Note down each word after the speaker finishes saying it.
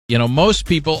most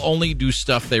people only do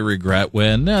stuff they regret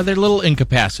when they're a little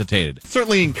incapacitated.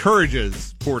 Certainly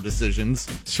encourages poor decisions.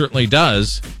 Certainly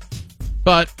does.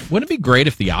 But wouldn't it be great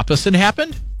if the opposite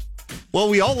happened? Well,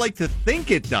 we all like to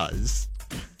think it does.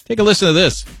 Take a listen to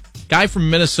this. Guy from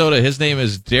Minnesota, his name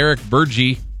is Derek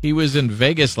Burgee. He was in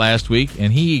Vegas last week,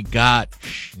 and he got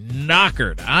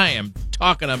schnockered. I am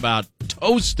talking about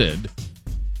toasted.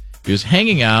 He was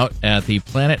hanging out at the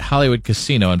Planet Hollywood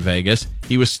Casino in Vegas.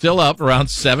 He was still up around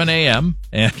 7 a.m.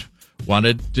 and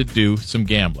wanted to do some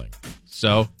gambling.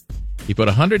 So he put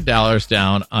 $100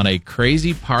 down on a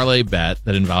crazy parlay bet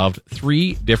that involved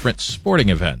 3 different sporting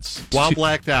events. While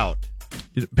blacked out.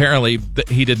 Apparently,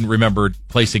 he didn't remember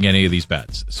placing any of these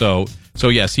bets. So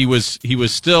yes, he was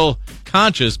still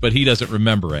conscious, but he doesn't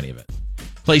remember any of it.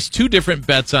 Placed 2 different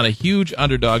bets on a huge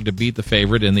underdog to beat the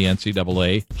favorite in the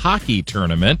NCAA hockey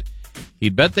tournament.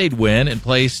 He'd bet they'd win and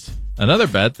placed another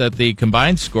bet that the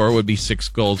combined score would be 6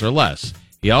 goals or less.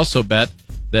 He also bet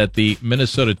that the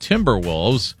Minnesota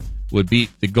Timberwolves would beat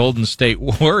the Golden State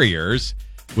Warriors,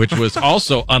 which was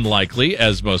also unlikely,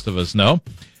 as most of us know.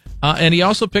 And he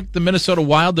also picked the Minnesota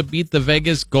Wild to beat the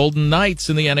Vegas Golden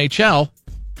Knights in the NHL.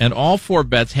 And all 4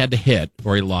 bets had to hit,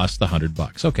 or he lost the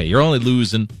 $100. Okay, you're only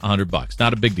losing $100.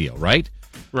 Not a big deal, right?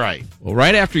 Right. Well,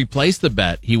 right after he placed the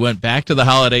bet, he went back to the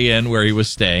Holiday Inn where he was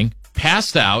staying,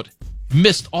 passed out,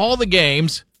 missed all the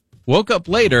games, woke up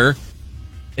later,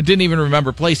 and didn't even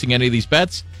remember placing any of these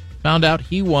bets. Found out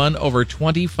he won over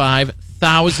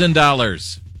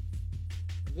 $25,000.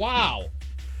 Wow.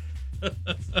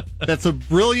 That's a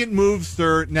brilliant move,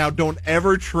 sir. Now don't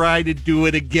ever try to do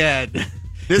it again.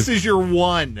 This is your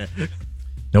one.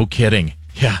 No kidding.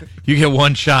 Yeah, you get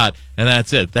one shot, and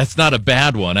that's it. That's not a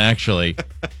bad one, actually.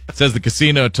 It says the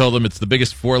casino told them it's the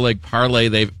biggest 4-leg parlay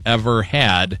they've ever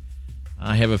had.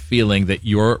 I have a feeling that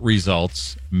your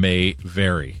results may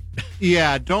vary.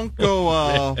 Yeah, don't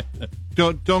go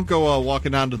don't go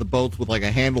walking onto the boats with like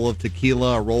a handle of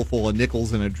tequila, a roll full of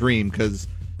nickels, and a dream, because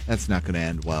that's not going to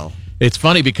end well. It's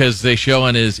funny because they show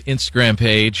on his Instagram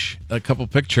page a couple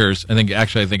pictures. I think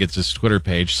it's his Twitter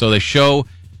page. So they show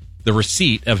the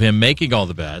receipt of him making all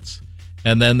the bets,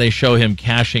 and then they show him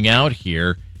cashing out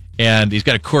here, and he's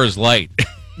got a Coors Light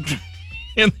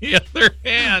in the other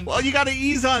hand. Well, you got to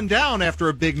ease on down after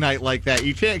a big night like that.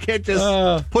 You can't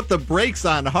just put the brakes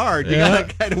on hard. You got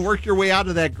to kind of work your way out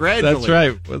of that gradually. That's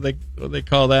right. What they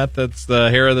call that? That's the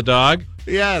hair of the dog.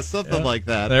 Yeah, something like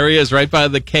that. There he is, right by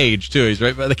the cage, too. He's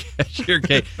right by the cashier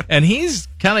cage. And he's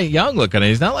kind of young looking.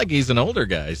 He's not like he's an older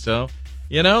guy. So,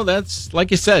 that's,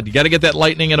 like you said, you got to get that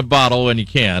lightning in a bottle when you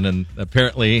can. And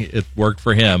apparently it worked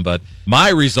for him. But my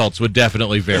results would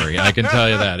definitely vary. I can tell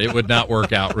you that. It would not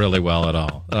work out really well at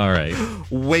all. All right.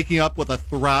 Waking up with a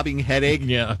throbbing headache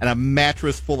and a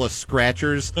mattress full of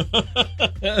scratchers.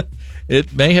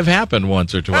 It may have happened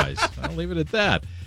once or twice. I'll leave it at that.